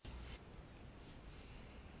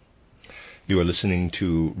You are listening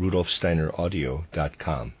to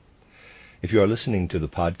RudolfSteinerAudio.com. If you are listening to the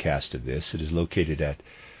podcast of this, it is located at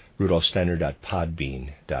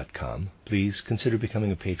rudolfsteiner.podbean.com. Please consider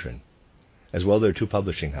becoming a patron. As well, there are two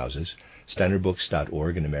publishing houses,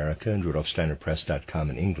 steinerbooks.org in America and rudolfsteinerpress.com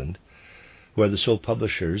in England, who are the sole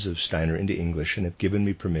publishers of Steiner into English and have given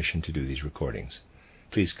me permission to do these recordings.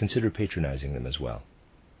 Please consider patronizing them as well.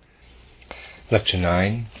 Lecture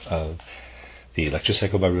 9 of the lecture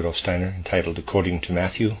cycle by Rudolf Steiner, entitled According to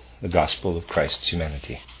Matthew, the Gospel of Christ's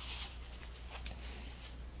Humanity.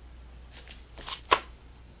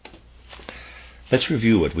 Let's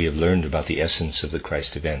review what we have learned about the essence of the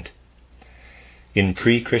Christ event. In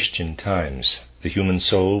pre-Christian times, the human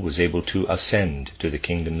soul was able to ascend to the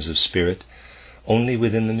kingdoms of spirit only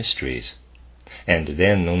within the mysteries, and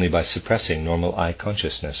then only by suppressing normal eye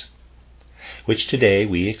consciousness, which today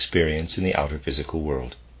we experience in the outer physical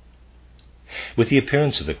world. With the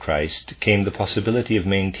appearance of the Christ came the possibility of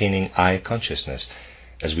maintaining eye consciousness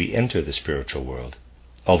as we enter the spiritual world,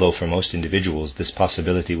 although for most individuals this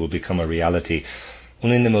possibility will become a reality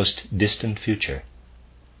only in the most distant future.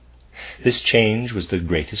 This change was the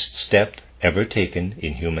greatest step ever taken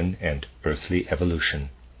in human and earthly evolution.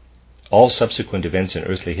 All subsequent events in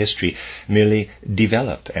earthly history merely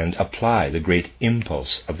develop and apply the great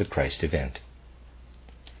impulse of the Christ event.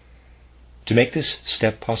 To make this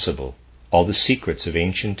step possible, all the secrets of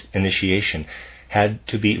ancient initiation had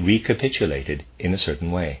to be recapitulated in a certain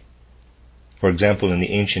way. For example, in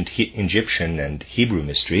the ancient Egyptian and Hebrew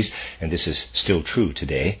mysteries, and this is still true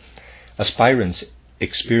today, aspirants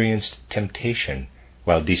experienced temptation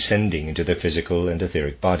while descending into their physical and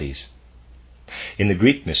etheric bodies. In the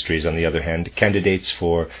Greek mysteries, on the other hand, candidates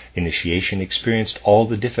for initiation experienced all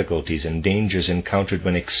the difficulties and dangers encountered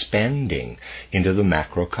when expanding into the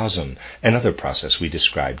macrocosm, another process we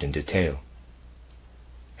described in detail.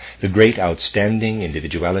 The great outstanding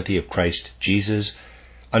individuality of Christ Jesus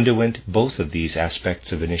underwent both of these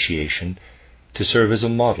aspects of initiation to serve as a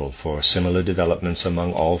model for similar developments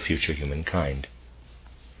among all future humankind.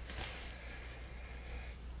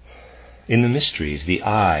 In the mysteries, the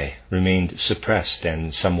I remained suppressed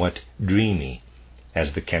and somewhat dreamy,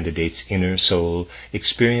 as the candidate's inner soul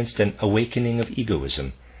experienced an awakening of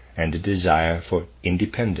egoism and a desire for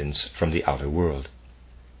independence from the outer world.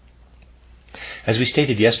 As we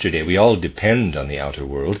stated yesterday, we all depend on the outer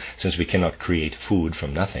world, since we cannot create food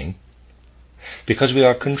from nothing. Because we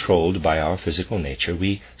are controlled by our physical nature,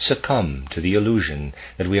 we succumb to the illusion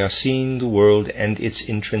that we are seeing the world and its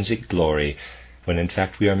intrinsic glory, when in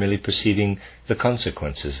fact we are merely perceiving the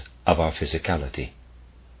consequences of our physicality.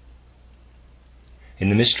 In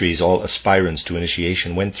the mysteries, all aspirants to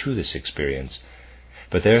initiation went through this experience,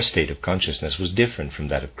 but their state of consciousness was different from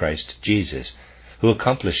that of Christ Jesus, who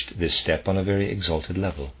accomplished this step on a very exalted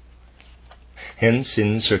level. Hence,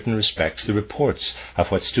 in certain respects, the reports of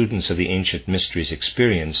what students of the ancient mysteries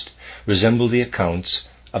experienced resemble the accounts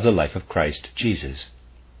of the life of Christ Jesus.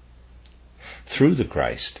 Through the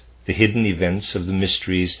Christ, the hidden events of the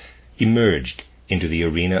mysteries emerged into the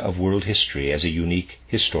arena of world history as a unique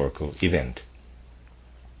historical event.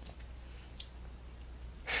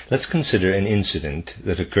 Let's consider an incident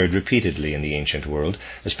that occurred repeatedly in the ancient world,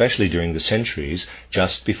 especially during the centuries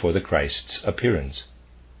just before the Christ's appearance.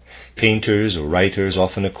 Painters or writers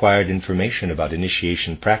often acquired information about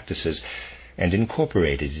initiation practices and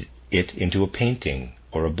incorporated it into a painting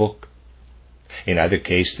or a book. In either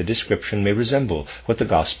case, the description may resemble what the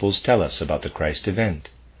Gospels tell us about the Christ event.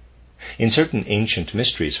 In certain ancient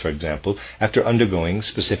mysteries, for example, after undergoing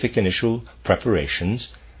specific initial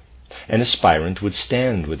preparations, an aspirant would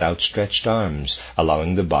stand with outstretched arms,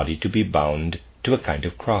 allowing the body to be bound to a kind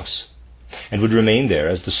of cross, and would remain there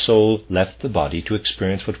as the soul left the body to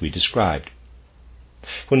experience what we described.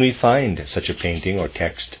 When we find such a painting or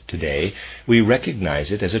text today, we recognize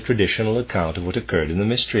it as a traditional account of what occurred in the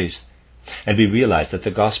mysteries, and we realize that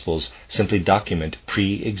the Gospels simply document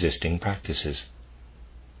pre-existing practices.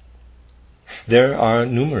 There are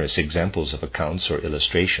numerous examples of accounts or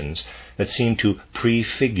illustrations that seem to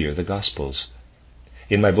prefigure the Gospels.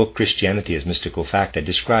 In my book, Christianity as Mystical Fact, I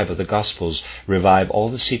describe how the Gospels revive all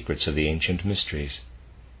the secrets of the ancient mysteries.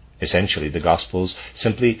 Essentially, the Gospels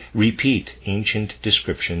simply repeat ancient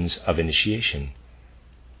descriptions of initiation.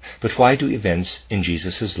 But why do events in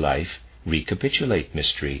Jesus' life recapitulate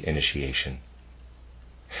mystery initiation?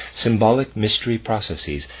 Symbolic mystery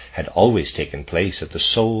processes had always taken place at the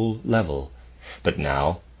soul level, but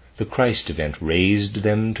now the Christ event raised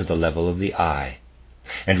them to the level of the I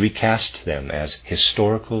and recast them as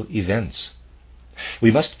historical events.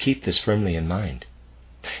 We must keep this firmly in mind.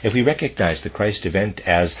 If we recognize the Christ event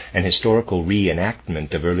as an historical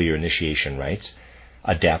reenactment of earlier initiation rites,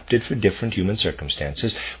 adapted for different human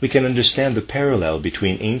circumstances, we can understand the parallel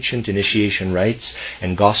between ancient initiation rites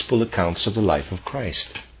and gospel accounts of the life of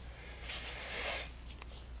Christ.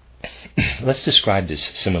 Let's describe this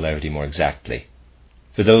similarity more exactly.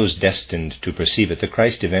 For those destined to perceive it, the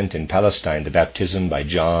Christ event in Palestine, the baptism by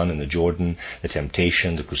John in the Jordan, the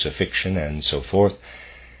temptation, the crucifixion, and so forth,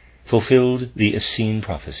 fulfilled the Essene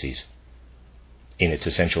prophecies. In its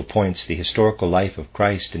essential points, the historical life of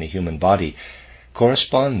Christ in a human body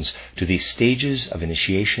corresponds to the stages of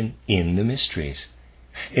initiation in the mysteries.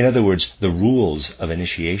 In other words, the rules of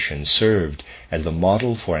initiation served as the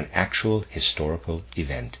model for an actual historical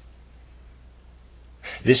event.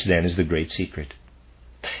 This, then, is the great secret.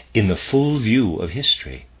 In the full view of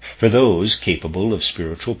history, for those capable of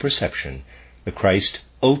spiritual perception, the Christ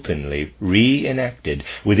openly reenacted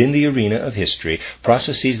within the arena of history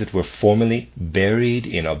processes that were formerly buried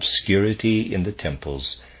in obscurity in the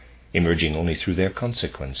temples, emerging only through their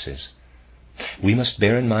consequences. We must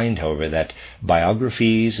bear in mind, however, that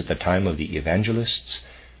biographies at the time of the evangelists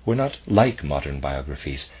were not like modern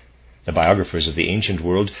biographies. The biographers of the ancient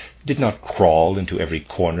world did not crawl into every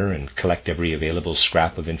corner and collect every available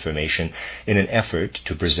scrap of information in an effort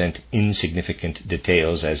to present insignificant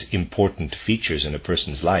details as important features in a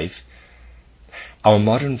person's life. Our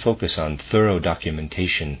modern focus on thorough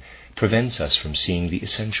documentation prevents us from seeing the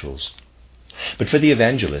essentials. But for the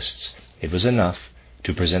evangelists, it was enough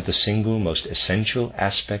to present the single most essential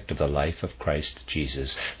aspect of the life of Christ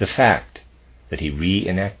Jesus, the fact that he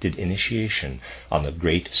reenacted initiation on the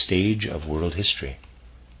great stage of world history.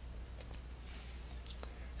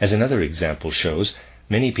 As another example shows,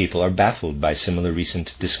 many people are baffled by similar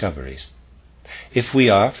recent discoveries. If we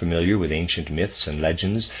are familiar with ancient myths and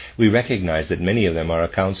legends, we recognize that many of them are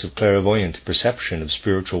accounts of clairvoyant perception of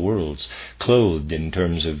spiritual worlds, clothed in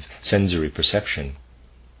terms of sensory perception.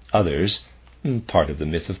 Others, part of the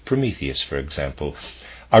myth of Prometheus, for example,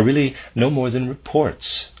 are really no more than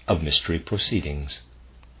reports of mystery proceedings.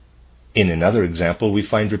 In another example, we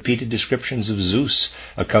find repeated descriptions of Zeus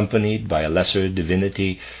accompanied by a lesser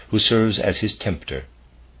divinity who serves as his tempter.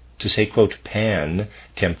 To say, quote, Pan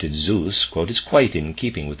tempted Zeus, quote, is quite in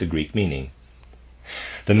keeping with the Greek meaning.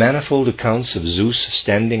 The manifold accounts of Zeus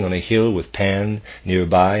standing on a hill with Pan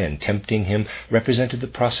nearby and tempting him represented the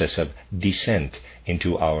process of descent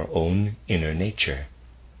into our own inner nature.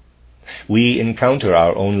 We encounter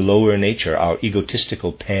our own lower nature, our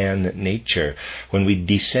egotistical Pan nature, when we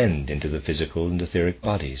descend into the physical and etheric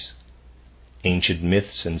bodies. Ancient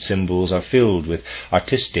myths and symbols are filled with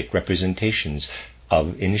artistic representations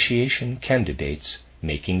of initiation candidates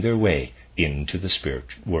making their way into the spirit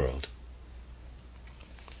world.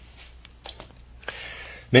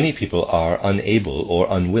 Many people are unable or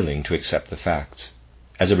unwilling to accept the facts.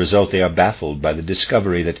 As a result, they are baffled by the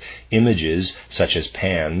discovery that images such as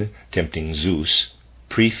Pan tempting Zeus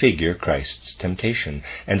prefigure Christ's temptation,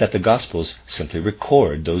 and that the Gospels simply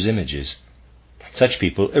record those images. Such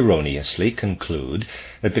people erroneously conclude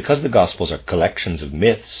that because the Gospels are collections of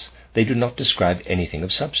myths, they do not describe anything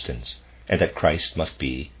of substance, and that Christ must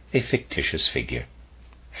be a fictitious figure.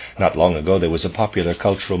 Not long ago there was a popular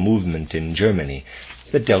cultural movement in Germany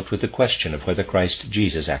that dealt with the question of whether Christ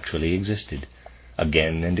Jesus actually existed.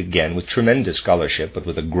 Again and again, with tremendous scholarship but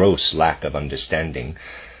with a gross lack of understanding,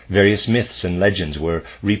 various myths and legends were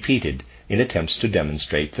repeated in attempts to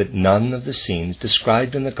demonstrate that none of the scenes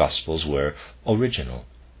described in the Gospels were original.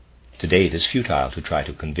 Today it is futile to try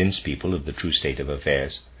to convince people of the true state of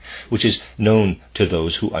affairs, which is known to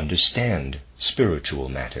those who understand spiritual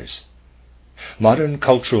matters. Modern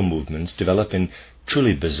cultural movements develop in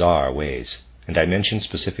truly bizarre ways, and I mention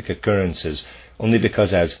specific occurrences only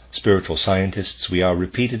because as spiritual scientists we are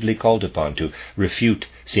repeatedly called upon to refute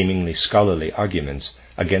seemingly scholarly arguments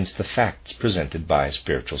against the facts presented by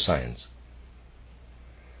spiritual science.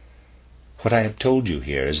 What I have told you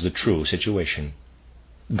here is the true situation.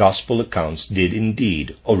 Gospel accounts did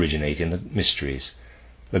indeed originate in the mysteries.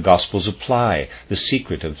 The Gospels apply the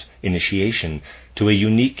secret of initiation to a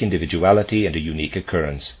unique individuality and a unique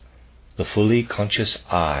occurrence. The fully conscious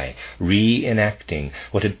I, reenacting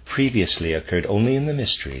what had previously occurred only in the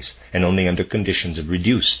mysteries and only under conditions of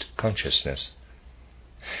reduced consciousness.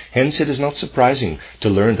 Hence it is not surprising to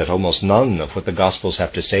learn that almost none of what the Gospels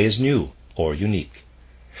have to say is new or unique.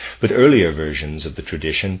 But earlier versions of the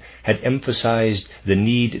tradition had emphasized the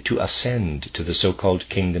need to ascend to the so-called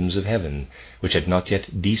kingdoms of heaven, which had not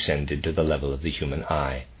yet descended to the level of the human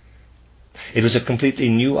eye. It was a completely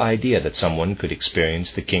new idea that someone could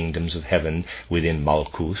experience the kingdoms of heaven within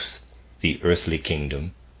Malkuth, the earthly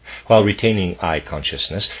kingdom, while retaining I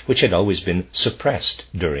consciousness, which had always been suppressed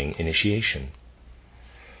during initiation.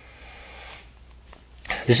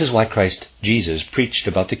 This is why Christ Jesus preached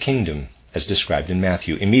about the kingdom, as described in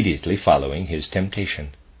Matthew, immediately following his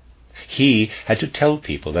temptation. He had to tell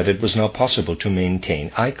people that it was now possible to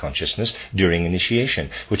maintain I consciousness during initiation,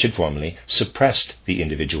 which had formerly suppressed the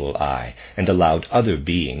individual I and allowed other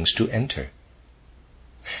beings to enter.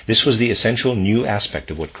 This was the essential new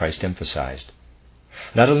aspect of what Christ emphasized.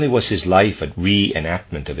 Not only was his life a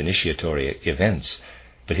reenactment of initiatory events,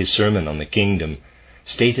 but his sermon on the kingdom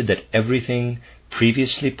stated that everything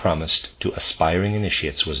previously promised to aspiring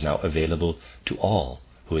initiates was now available to all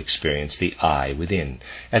who experience the I within,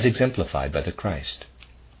 as exemplified by the Christ.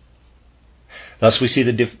 Thus we see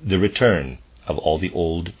the return of all the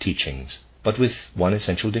old teachings, but with one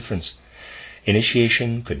essential difference.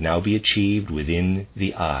 Initiation could now be achieved within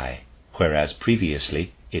the I, whereas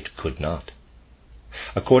previously it could not.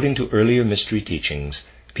 According to earlier mystery teachings,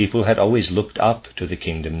 people had always looked up to the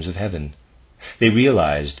kingdoms of heaven. They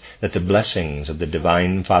realized that the blessings of the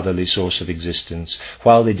divine fatherly source of existence,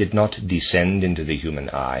 while they did not descend into the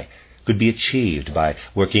human I, could be achieved by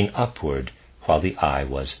working upward while the I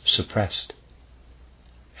was suppressed.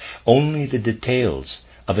 Only the details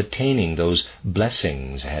of attaining those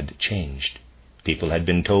blessings had changed. People had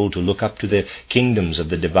been told to look up to the kingdoms of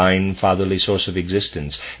the divine fatherly source of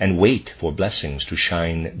existence and wait for blessings to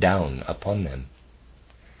shine down upon them.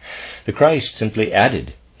 The Christ simply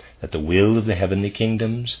added that the will of the heavenly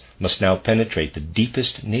kingdoms must now penetrate the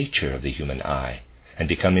deepest nature of the human I and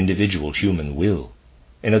become individual human will.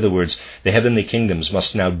 In other words, the heavenly kingdoms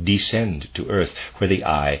must now descend to earth where the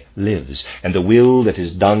I lives, and the will that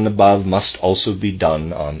is done above must also be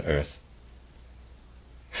done on earth.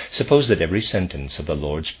 Suppose that every sentence of the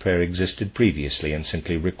Lord's Prayer existed previously and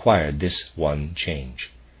simply required this one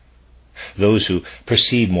change. Those who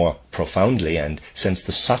perceive more profoundly and sense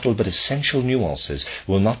the subtle but essential nuances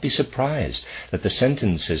will not be surprised that the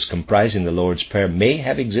sentences comprising the Lord's Prayer may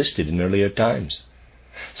have existed in earlier times.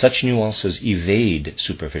 Such nuances evade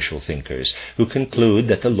superficial thinkers who conclude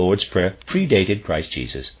that the Lord's Prayer predated Christ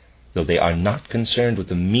Jesus, though they are not concerned with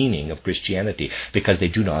the meaning of Christianity because they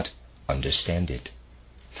do not understand it.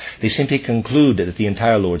 They simply conclude that the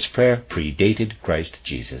entire Lord's Prayer predated Christ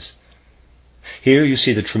Jesus. Here you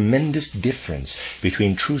see the tremendous difference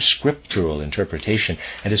between true scriptural interpretation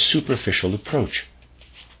and a superficial approach.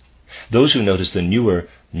 Those who notice the newer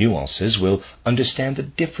nuances will understand the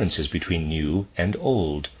differences between new and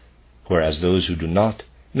old, whereas those who do not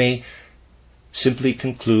may simply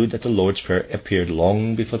conclude that the Lord's Prayer appeared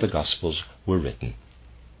long before the Gospels were written.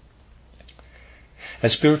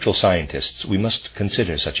 As spiritual scientists, we must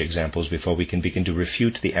consider such examples before we can begin to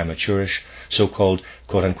refute the amateurish, so-called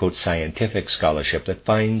quote-unquote scientific scholarship that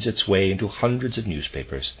finds its way into hundreds of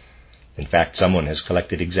newspapers. In fact, someone has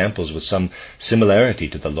collected examples with some similarity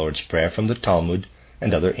to the Lord's Prayer from the Talmud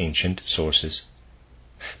and other ancient sources.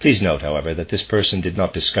 Please note, however, that this person did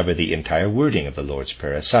not discover the entire wording of the Lord's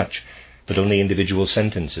Prayer as such, but only individual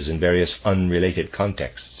sentences in various unrelated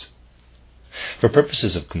contexts. For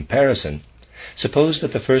purposes of comparison, suppose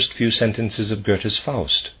that the first few sentences of Goethe's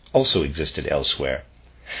Faust also existed elsewhere,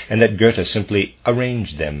 and that Goethe simply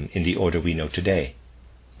arranged them in the order we know today.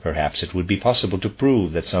 Perhaps it would be possible to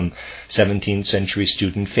prove that some 17th century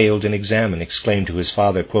student failed an exam and exclaimed to his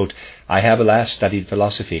father, quote, "I have alas studied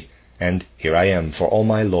philosophy, and here I am, for all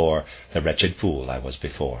my lore, the wretched fool I was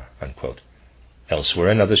before," unquote. Elsewhere,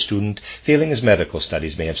 another student, failing his medical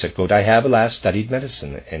studies, may have said, quote, "I have alas studied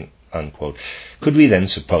medicine," unquote. Could we then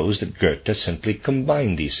suppose that Goethe simply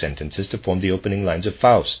combined these sentences to form the opening lines of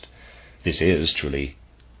Faust? This is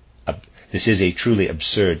a truly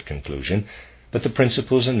absurd conclusion, but the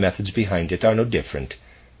principles and methods behind it are no different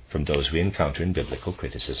from those we encounter in biblical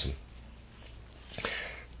criticism.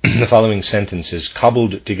 The following sentences,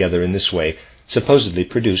 cobbled together in this way, supposedly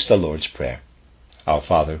produce the Lord's Prayer. Our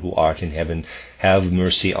Father, who art in heaven, have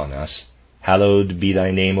mercy on us. Hallowed be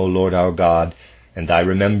thy name, O Lord our God, and thy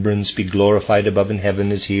remembrance be glorified above in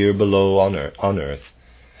heaven as here below on earth.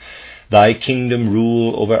 Thy kingdom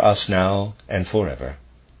rule over us now and forever.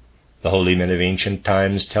 The holy men of ancient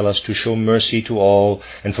times tell us to show mercy to all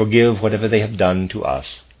and forgive whatever they have done to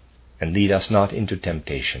us, and lead us not into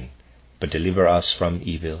temptation, but deliver us from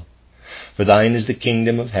evil. For thine is the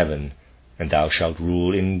kingdom of heaven, and thou shalt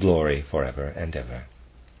rule in glory forever and ever.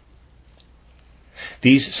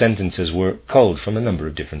 These sentences were culled from a number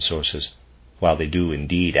of different sources. While they do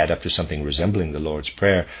indeed add up to something resembling the Lord's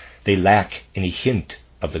Prayer, they lack any hint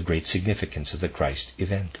of the great significance of the Christ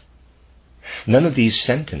event. None of these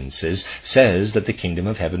sentences says that the kingdom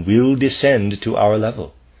of heaven will descend to our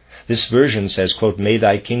level. This version says, quote, "May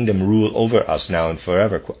thy kingdom rule over us now and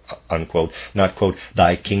forever," unquote, not, quote,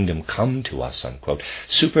 "thy kingdom come to us," unquote.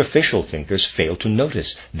 Superficial thinkers fail to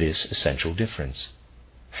notice this essential difference.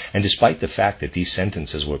 And despite the fact that these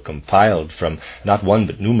sentences were compiled from not one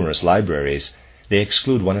but numerous libraries, they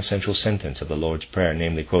exclude one essential sentence of the Lord's Prayer,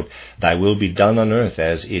 namely, quote, "Thy will be done on earth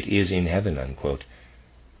as it is in heaven," unquote.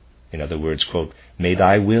 In other words, quote, "May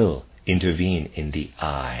thy will intervene in the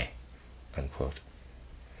I," unquote.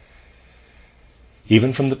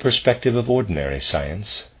 Even from the perspective of ordinary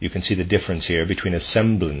science, you can see the difference here between a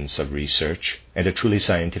semblance of research and a truly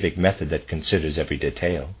scientific method that considers every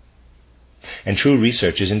detail. And true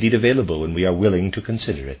research is indeed available when we are willing to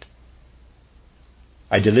consider it.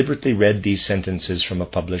 I deliberately read these sentences from a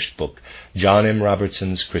published book, John M.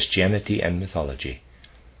 Robertson's Christianity and Mythology.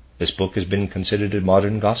 This book has been considered a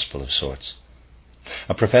modern gospel of sorts.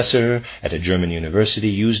 A professor at a German university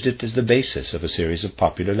used it as the basis of a series of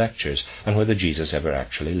popular lectures on whether Jesus ever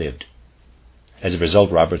actually lived. As a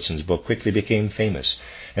result, Robertson's book quickly became famous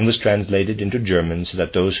and was translated into German so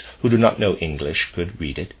that those who do not know English could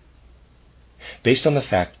read it. Based on the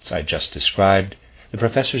facts I just described, the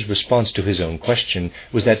professor's response to his own question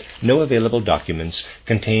was that no available documents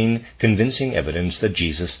contain convincing evidence that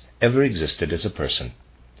Jesus ever existed as a person.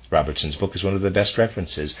 Robertson's book is one of the best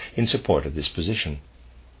references in support of this position.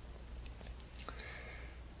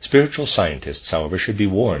 Spiritual scientists, however, should be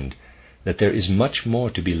warned that there is much more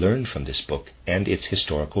to be learned from this book and its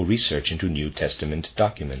historical research into New Testament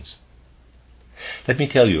documents. Let me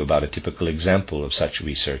tell you about a typical example of such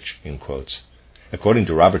research, in quotes. According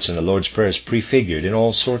to Robertson, the Lord's Prayer is prefigured in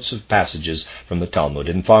all sorts of passages from the Talmud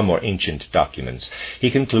and far more ancient documents.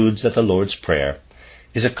 He concludes that the Lord's Prayer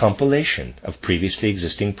is a compilation of previously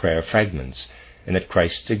existing prayer fragments, and that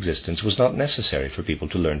Christ's existence was not necessary for people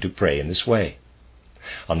to learn to pray in this way.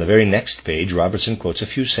 On the very next page, Robertson quotes a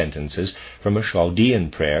few sentences from a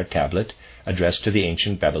Chaldean prayer tablet addressed to the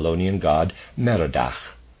ancient Babylonian god Merodach.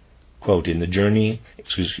 Quote, in the Journal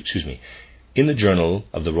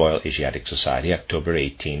of the Royal Asiatic Society, October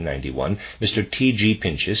 1891, Mr. T.G.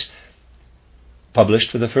 Pinchas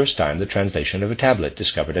published for the first time the translation of a tablet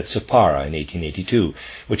discovered at Saqqara in 1882,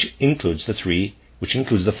 which includes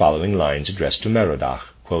the following lines addressed to Merodach.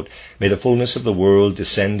 Quote, "May the fullness of the world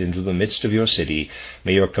descend into the midst of your city.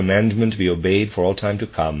 May your commandment be obeyed for all time to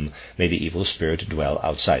come. May the evil spirit dwell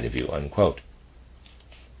outside of you." Unquote.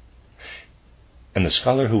 And the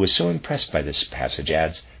scholar who was so impressed by this passage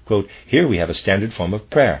adds, quote, "Here we have a standard form of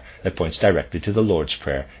prayer that points directly to the Lord's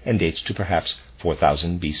Prayer and dates to perhaps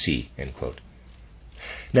 4000 BC." End quote.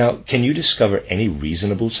 Now, can you discover any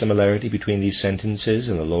reasonable similarity between these sentences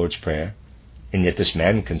and the Lord's Prayer? And yet this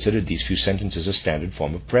man considered these few sentences a standard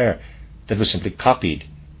form of prayer that was simply copied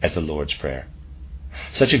as the Lord's Prayer.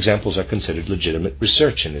 Such examples are considered legitimate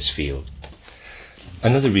research in this field.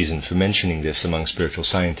 Another reason for mentioning this among spiritual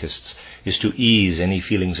scientists is to ease any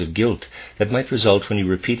feelings of guilt that might result when you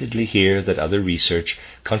repeatedly hear that other research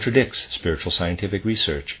contradicts spiritual scientific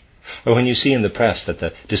research, or when you see in the press that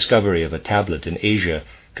the discovery of a tablet in Asia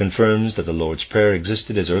confirms that the Lord's Prayer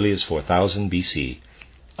existed as early as 4000 BC.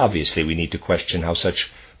 Obviously, we need to question how such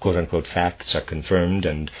quote-unquote facts are confirmed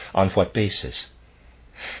and on what basis.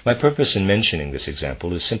 My purpose in mentioning this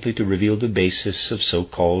example is simply to reveal the basis of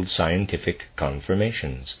so-called scientific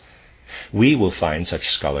confirmations. We will find such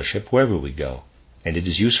scholarship wherever we go, and it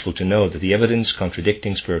is useful to know that the evidence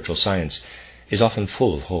contradicting spiritual science is often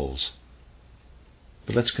full of holes.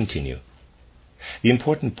 But let's continue. The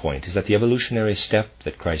important point is that the evolutionary step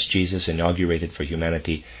that Christ Jesus inaugurated for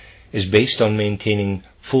humanity is based on maintaining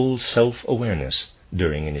full self-awareness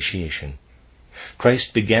during initiation.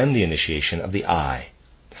 Christ began the initiation of the I.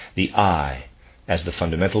 The I, as the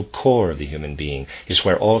fundamental core of the human being, is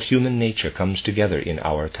where all human nature comes together in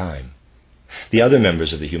our time. The other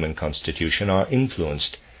members of the human constitution are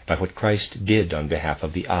influenced by what Christ did on behalf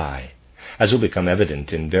of the I, as will become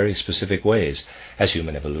evident in very specific ways as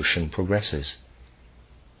human evolution progresses.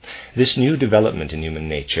 This new development in human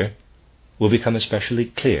nature will become especially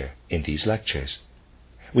clear in these lectures.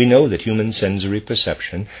 We know that human sensory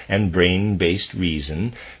perception and brain-based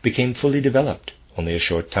reason became fully developed only a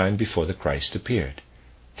short time before the Christ appeared.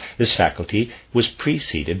 This faculty was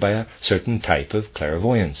preceded by a certain type of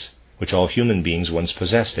clairvoyance, which all human beings once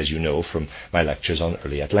possessed, as you know from my lectures on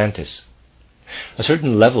early Atlantis. A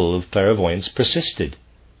certain level of clairvoyance persisted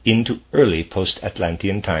into early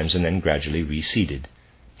post-Atlantean times and then gradually receded.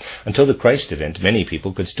 Until the Christ event, many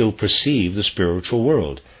people could still perceive the spiritual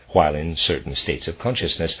world, while in certain states of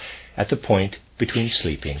consciousness, at the point between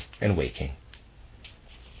sleeping and waking.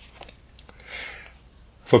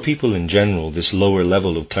 For people in general, this lower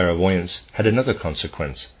level of clairvoyance had another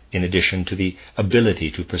consequence, in addition to the ability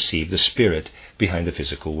to perceive the spirit behind the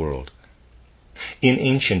physical world. In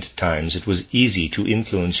ancient times, it was easy to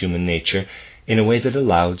influence human nature in a way that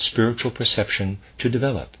allowed spiritual perception to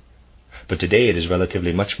develop. But today it is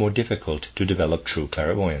relatively much more difficult to develop true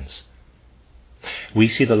clairvoyance. We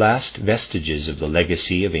see the last vestiges of the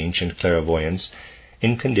legacy of ancient clairvoyance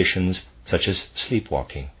in conditions such as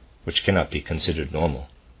sleepwalking, which cannot be considered normal.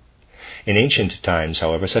 In ancient times,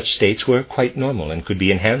 however, such states were quite normal and could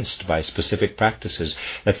be enhanced by specific practices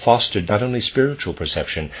that fostered not only spiritual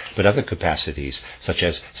perception, but other capacities, such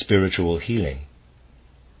as spiritual healing.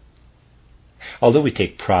 Although we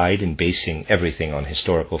take pride in basing everything on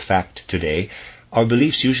historical fact today, our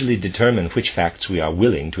beliefs usually determine which facts we are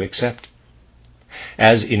willing to accept.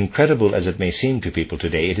 As incredible as it may seem to people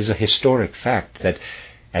today, it is a historic fact that,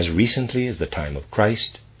 as recently as the time of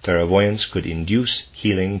Christ, clairvoyance could induce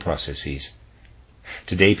healing processes.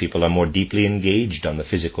 Today people are more deeply engaged on the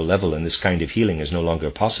physical level, and this kind of healing is no longer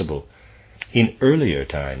possible. In earlier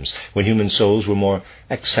times, when human souls were more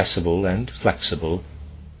accessible and flexible,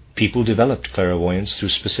 people developed clairvoyance through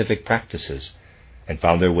specific practices and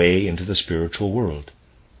found their way into the spiritual world.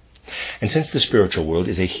 And since the spiritual world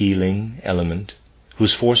is a healing element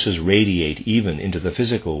whose forces radiate even into the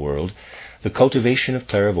physical world, the cultivation of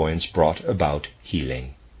clairvoyance brought about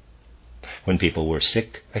healing. When people were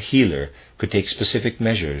sick, a healer could take specific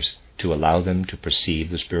measures to allow them to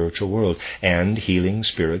perceive the spiritual world, and healing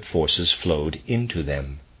spirit forces flowed into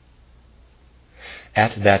them.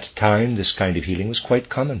 At that time, this kind of healing was quite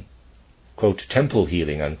common. Quote, temple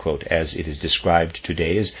healing, unquote, as it is described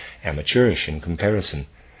today, is amateurish in comparison.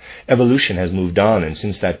 Evolution has moved on, and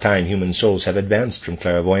since that time human souls have advanced from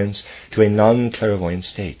clairvoyance to a non-clairvoyant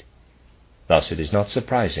state. Thus it is not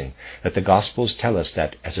surprising that the Gospels tell us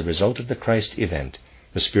that, as a result of the Christ event,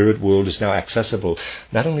 the spirit world is now accessible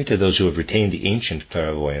not only to those who have retained the ancient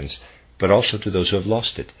clairvoyance, but also to those who have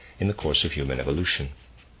lost it in the course of human evolution.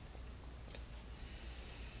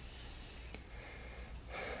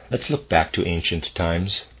 Let's look back to ancient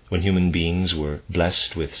times, when human beings were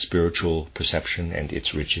blessed with spiritual perception and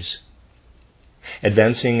its riches.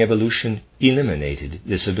 Advancing evolution eliminated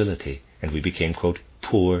this ability, and we became, quote,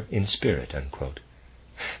 poor in spirit, unquote.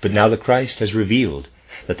 But now the Christ has revealed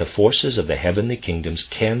that the forces of the heavenly kingdoms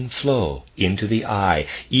can flow into the eye,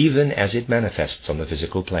 even as it manifests on the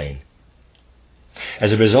physical plane.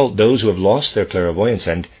 As a result, those who have lost their clairvoyance,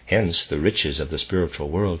 and hence the riches of the spiritual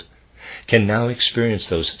world, can now experience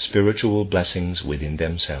those spiritual blessings within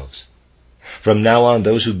themselves. From now on,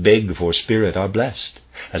 those who beg for spirit are blessed,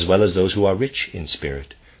 as well as those who are rich in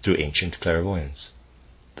spirit through ancient clairvoyance.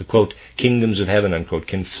 The, quote, kingdoms of heaven, unquote,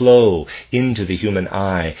 can flow into the human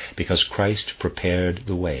eye because Christ prepared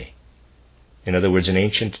the way. In other words, in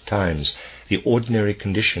ancient times, the ordinary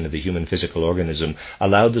condition of the human physical organism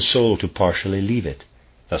allowed the soul to partially leave it,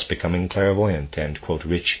 thus becoming clairvoyant and, quote,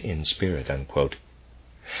 rich in spirit, unquote.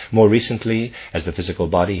 More recently, as the physical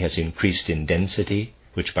body has increased in density,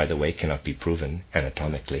 which, by the way, cannot be proven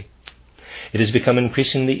anatomically, it has become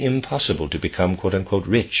increasingly impossible to become, quote-unquote,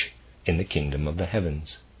 rich in the kingdom of the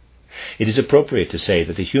heavens. It is appropriate to say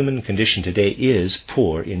that the human condition today is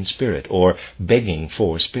poor in spirit, or begging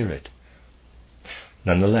for spirit.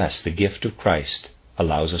 Nonetheless, the gift of Christ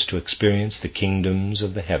allows us to experience the kingdoms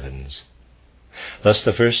of the heavens. Thus,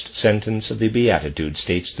 the first sentence of the Beatitude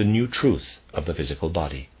states the new truth of the physical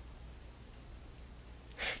body.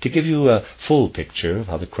 To give you a full picture of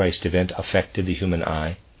how the Christ event affected the human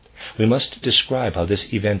eye, we must describe how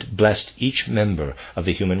this event blessed each member of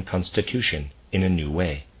the human constitution in a new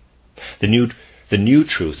way. The new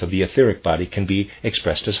truth of the etheric body can be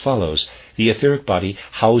expressed as follows. The etheric body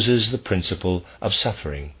houses the principle of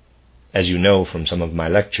suffering. As you know from some of my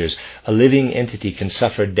lectures, a living entity can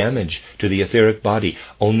suffer damage to the etheric body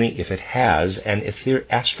only if it has an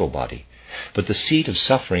astral body, but the seat of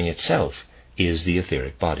suffering itself is the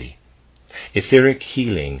etheric body. Etheric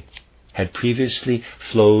healing had previously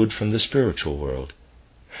flowed from the spiritual world,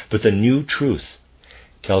 but the new truth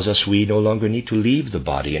tells us we no longer need to leave the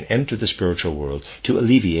body and enter the spiritual world to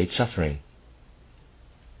alleviate suffering.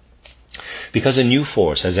 Because a new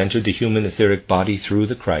force has entered the human etheric body through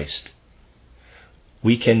the Christ,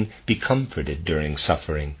 we can be comforted during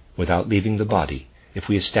suffering without leaving the body if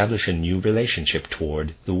we establish a new relationship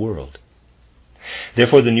toward the world.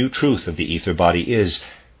 Therefore, the new truth of the ether body is,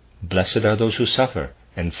 blessed are those who suffer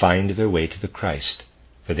and find their way to the Christ,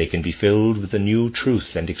 for they can be filled with the new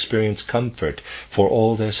truth and experience comfort for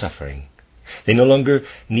all their suffering. They no longer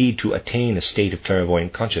need to attain a state of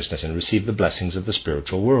clairvoyant consciousness and receive the blessings of the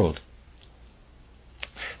spiritual world.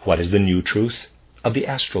 What is the new truth? of the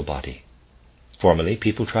astral body. Formerly,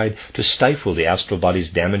 people tried to stifle the astral body's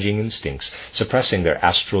damaging instincts, suppressing their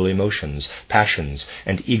astral emotions, passions,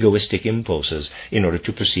 and egoistic impulses in order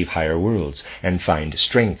to perceive higher worlds and find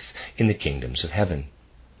strength in the kingdoms of heaven.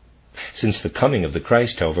 Since the coming of the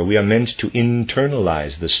Christ, however, we are meant to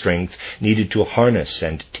internalize the strength needed to harness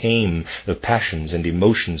and tame the passions and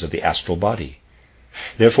emotions of the astral body.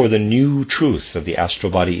 Therefore, the new truth of the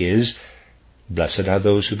astral body is, "Blessed are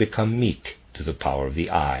those who become meek through the power of the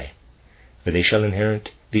I, for they shall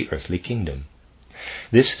inherit the earthly kingdom."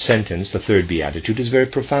 This sentence, the third beatitude, is very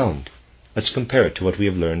profound. Let's compare it to what we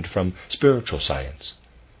have learned from spiritual science.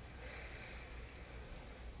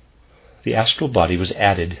 The astral body was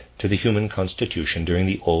added to the human constitution during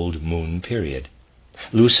the old moon period.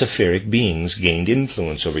 Luciferic beings gained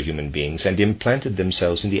influence over human beings and implanted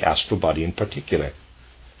themselves in the astral body in particular.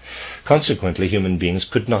 Consequently, human beings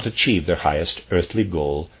could not achieve their highest earthly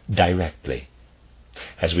goal directly.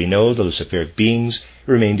 As we know, the Luciferic beings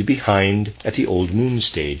remained behind at the old moon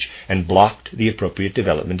stage and blocked the appropriate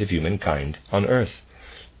development of humankind on earth.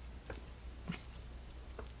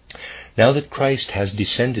 Now that Christ has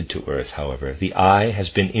descended to earth, however, the I has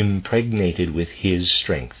been impregnated with his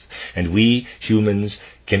strength, and we humans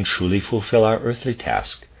can truly fulfill our earthly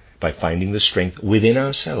task by finding the strength within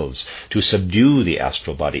ourselves to subdue the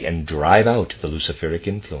astral body and drive out the Luciferic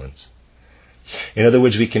influence. In other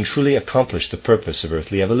words, we can truly accomplish the purpose of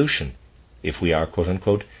earthly evolution if we are,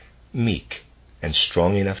 quote-unquote, meek and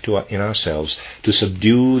strong enough in ourselves to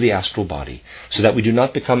subdue the astral body so that we do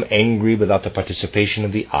not become angry without the participation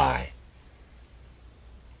of the I.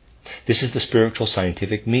 This is the spiritual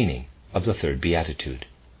scientific meaning of the third beatitude.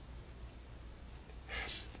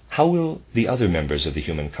 How will the other members of the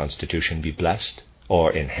human constitution be blessed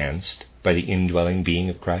or enhanced by the indwelling being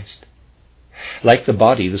of Christ? Like the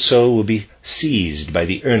body, the soul will be seized by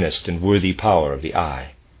the earnest and worthy power of the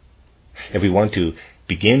I. If we want to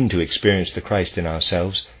begin to experience the Christ in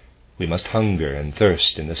ourselves, we must hunger and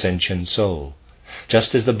thirst in the sentient soul,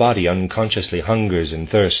 just as the body unconsciously hungers and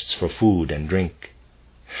thirsts for food and drink.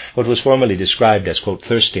 What was formerly described as, quote,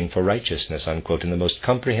 thirsting for righteousness, unquote, in the most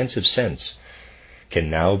comprehensive sense, can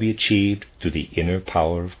now be achieved through the inner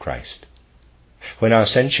power of Christ. When our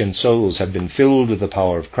sentient souls have been filled with the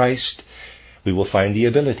power of Christ, we will find the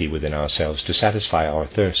ability within ourselves to satisfy our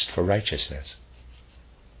thirst for righteousness.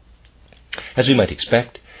 As we might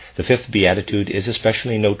expect, the fifth beatitude is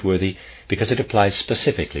especially noteworthy because it applies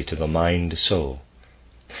specifically to the mind-soul.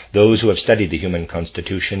 Those who have studied the human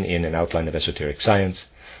constitution in an outline of esoteric science,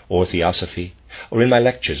 or theosophy, or in my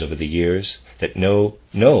lectures over the years, that know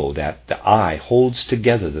that the I holds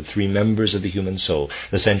together the three members of the human soul,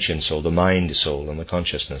 the sentient soul, the mind soul, and the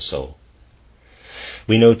consciousness soul.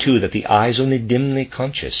 We know, too, that the I is only dimly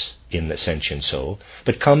conscious in the sentient soul,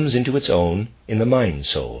 but comes into its own in the mind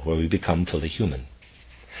soul, where we become fully human.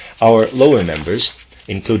 Our lower members,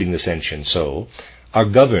 including the sentient soul, are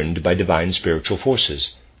governed by divine spiritual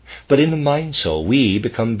forces, but in the mind soul we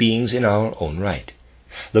become beings in our own right.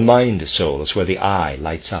 The mind soul is where the I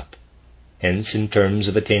lights up. Hence, in terms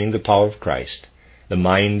of attaining the power of Christ, the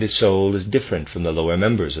mind soul is different from the lower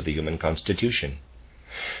members of the human constitution.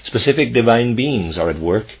 Specific divine beings are at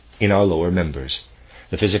work in our lower members,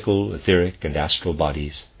 the physical, etheric, and astral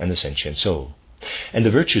bodies, and the sentient soul. And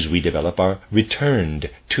the virtues we develop are returned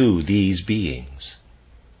to these beings.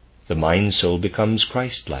 The mind soul becomes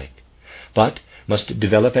Christ-like, but must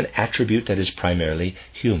develop an attribute that is primarily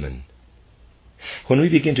human. When we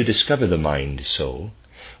begin to discover the mind soul,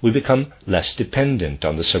 we become less dependent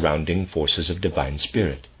on the surrounding forces of divine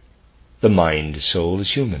spirit. The mind soul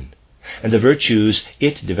is human, and the virtues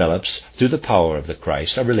it develops through the power of the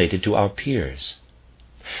Christ are related to our peers.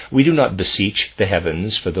 We do not beseech the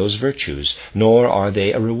heavens for those virtues, nor are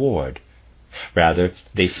they a reward. Rather,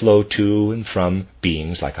 they flow to and from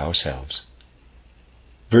beings like ourselves.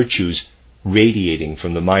 Virtues radiating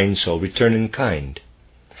from the mind-soul return in kind.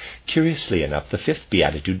 Curiously enough, the fifth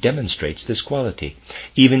beatitude demonstrates this quality.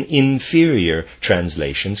 Even inferior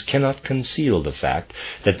translations cannot conceal the fact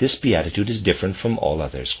that this beatitude is different from all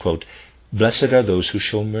others. Quote, "Blessed are those who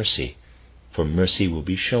show mercy, for mercy will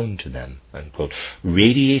be shown to them." Unquote.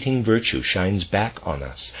 Radiating virtue shines back on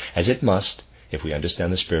us, as it must if we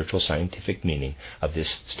understand the spiritual scientific meaning of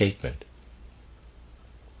this statement.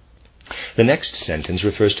 The next sentence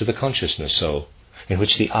refers to the consciousness soul, in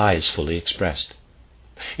which the I is fully expressed.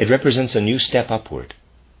 It represents a new step upward.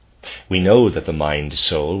 We know that the mind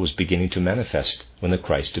soul was beginning to manifest when the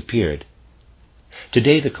Christ appeared.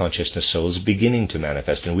 Today the consciousness soul is beginning to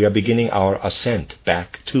manifest, and we are beginning our ascent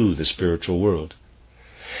back to the spiritual world.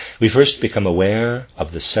 We first become aware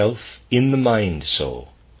of the self in the mind soul.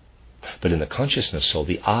 But in the consciousness soul,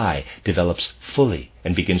 the I develops fully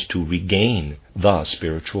and begins to regain the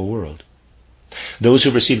spiritual world. Those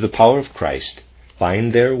who receive the power of Christ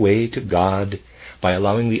find their way to God by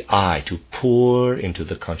allowing the I to pour into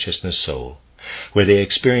the consciousness soul, where they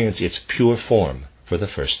experience its pure form for the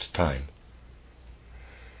first time.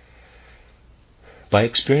 By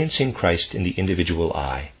experiencing Christ in the individual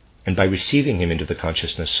I, and by receiving him into the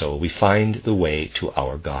consciousness soul, we find the way to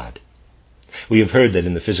our God. We have heard that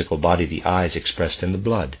in the physical body the I is expressed in the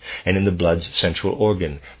blood, and in the blood's central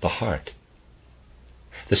organ, the heart.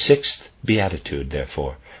 The sixth beatitude,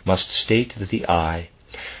 therefore, must state that the I,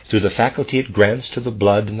 through the faculty it grants to the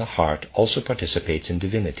blood and the heart, also participates in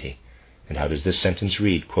divinity. And how does this sentence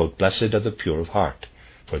read? Quote, "Blessed are the pure of heart,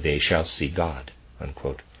 for they shall see God."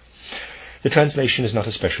 Unquote. The translation is not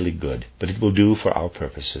especially good, but it will do for our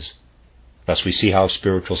purposes. Thus we see how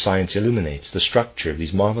spiritual science illuminates the structure of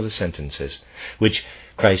these marvelous sentences, which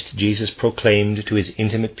Christ Jesus proclaimed to his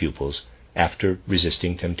intimate pupils after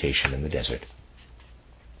resisting temptation in the desert.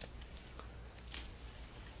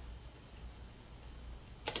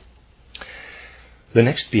 The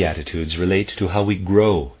next Beatitudes relate to how we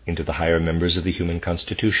grow into the higher members of the human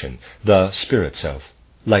constitution, the spirit self,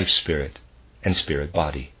 life spirit, and spirit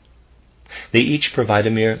body. They each provide a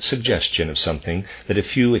mere suggestion of something that a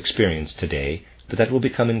few experience today, but that will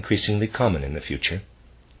become increasingly common in the future.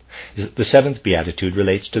 The seventh Beatitude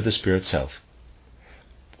relates to the spirit self.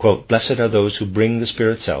 Quote, "Blessed are those who bring the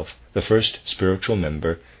spirit self, the first spiritual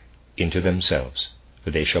member, into themselves,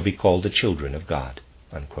 for they shall be called the children of God."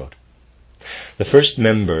 Unquote. The first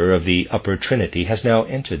member of the upper Trinity has now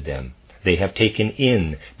entered them. They have taken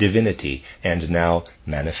in divinity and now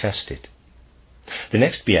manifest it. The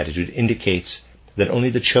next Beatitude indicates that only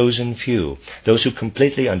the chosen few, those who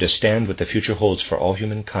completely understand what the future holds for all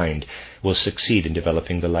humankind, will succeed in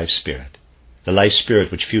developing the life spirit. The life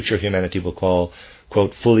spirit which future humanity will call,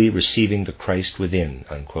 quote, "fully receiving the Christ within,"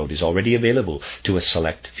 unquote, is already available to a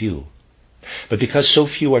select few. But because so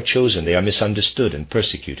few are chosen, they are misunderstood and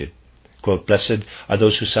persecuted. Quote, "Blessed are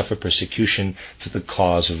those who suffer persecution for the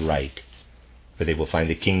cause of right, for they will find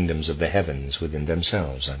the kingdoms of the heavens within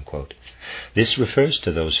themselves." Unquote. This refers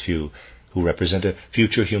to those few who represent a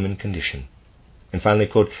future human condition. And finally,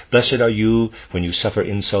 quote, "Blessed are you when you suffer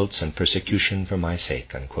insults and persecution for my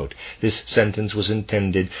sake." Unquote. This sentence was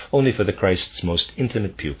intended only for the Christ's most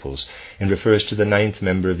intimate pupils and refers to the ninth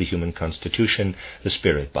member of the human constitution, the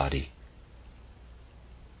spirit body.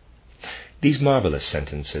 These marvelous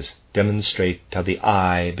sentences demonstrate how the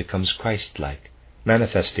I becomes Christ-like,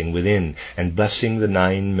 manifesting within and blessing the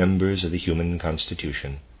 9 members of the human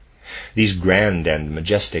constitution. These grand and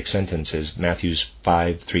majestic sentences, Matthew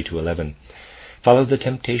 5, 3-11, follow the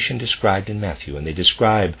temptation described in Matthew, and they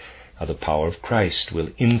describe how the power of Christ will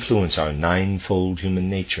influence our 9-fold human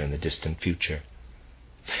nature in the distant future.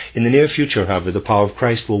 In the near future, however, the power of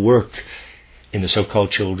Christ will work in the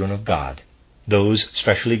so-called children of God, those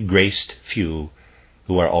specially graced few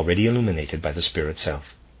who are already illuminated by the Spirit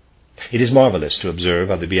self. It is marvelous to observe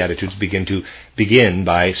how the Beatitudes begin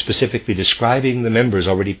by specifically describing the members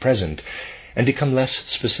already present and become less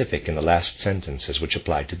specific in the last sentences, which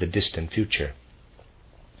apply to the distant future.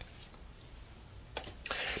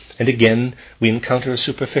 And again, we encounter a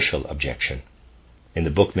superficial objection. In the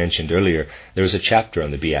book mentioned earlier, there is a chapter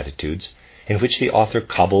on the Beatitudes in which the author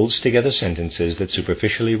cobbles together sentences that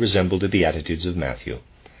superficially resemble the Beatitudes of Matthew.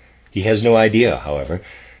 He has no idea, however,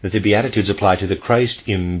 that the Beatitudes apply to the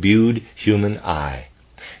Christ-imbued human I,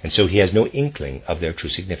 and so he has no inkling of their true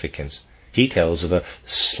significance. He tells of a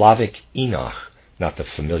Slavic Enoch, not the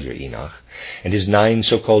familiar Enoch, and his 9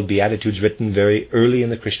 so-called Beatitudes written very early in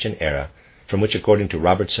the Christian era, from which, according to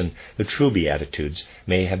Robertson, the true Beatitudes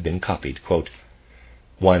may have been copied. Quote,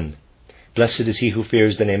 1. Blessed is he who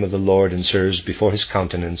fears the name of the Lord and serves before his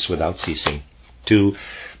countenance without ceasing. 2.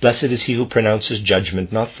 Blessed is he who pronounces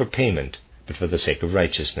judgment not for payment, but for the sake of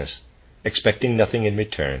righteousness, expecting nothing in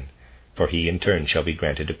return, for he in turn shall be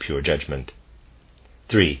granted a pure judgment.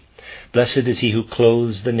 3. Blessed is he who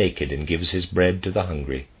clothes the naked and gives his bread to the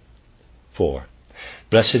hungry. 4.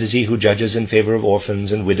 Blessed is he who judges in favor of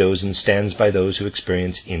orphans and widows and stands by those who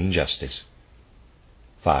experience injustice.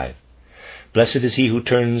 5. Blessed is he who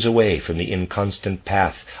turns away from the inconstant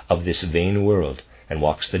path of this vain world and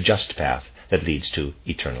walks the just path that leads to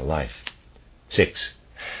eternal life. 6.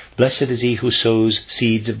 Blessed is he who sows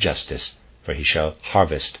seeds of justice, for he shall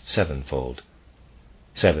harvest 7-fold.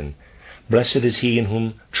 7. Blessed is he in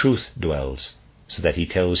whom truth dwells, so that he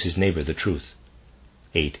tells his neighbor the truth.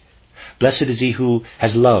 8. Blessed is he who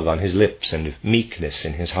has love on his lips and meekness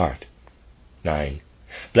in his heart. 9.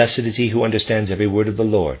 Blessed is he who understands every word of the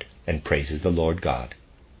Lord and praises the Lord God.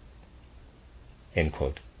 End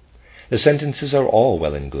quote. The sentences are all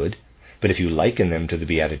well and good, but if you liken them to the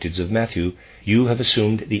Beatitudes of Matthew, you have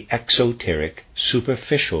assumed the exoteric,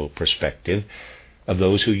 superficial perspective of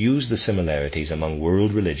those who use the similarities among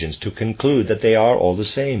world religions to conclude that they are all the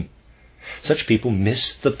same. Such people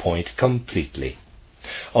miss the point completely.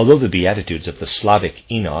 Although the Beatitudes of the Slavic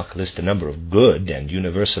Enoch list a number of good and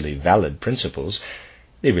universally valid principles,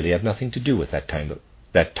 they really have nothing to do with that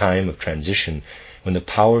time of transition when the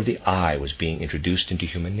power of the eye was being introduced into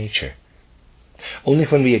human nature. Only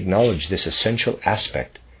when we acknowledge this essential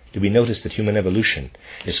aspect do we notice that human evolution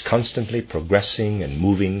is constantly progressing and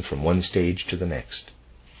moving from one stage to the next.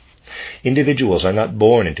 Individuals are not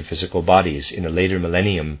born into physical bodies in a later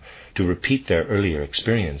millennium to repeat their earlier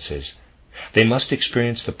experiences. They must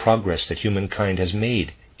experience the progress that humankind has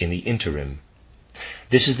made in the interim.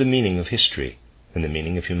 This is the meaning of history and the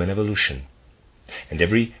meaning of human evolution. And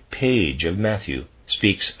every page of Matthew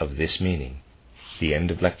speaks of this meaning. The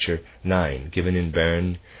end of Lecture 9, given in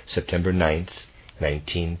Bern, September 9th,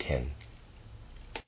 1910.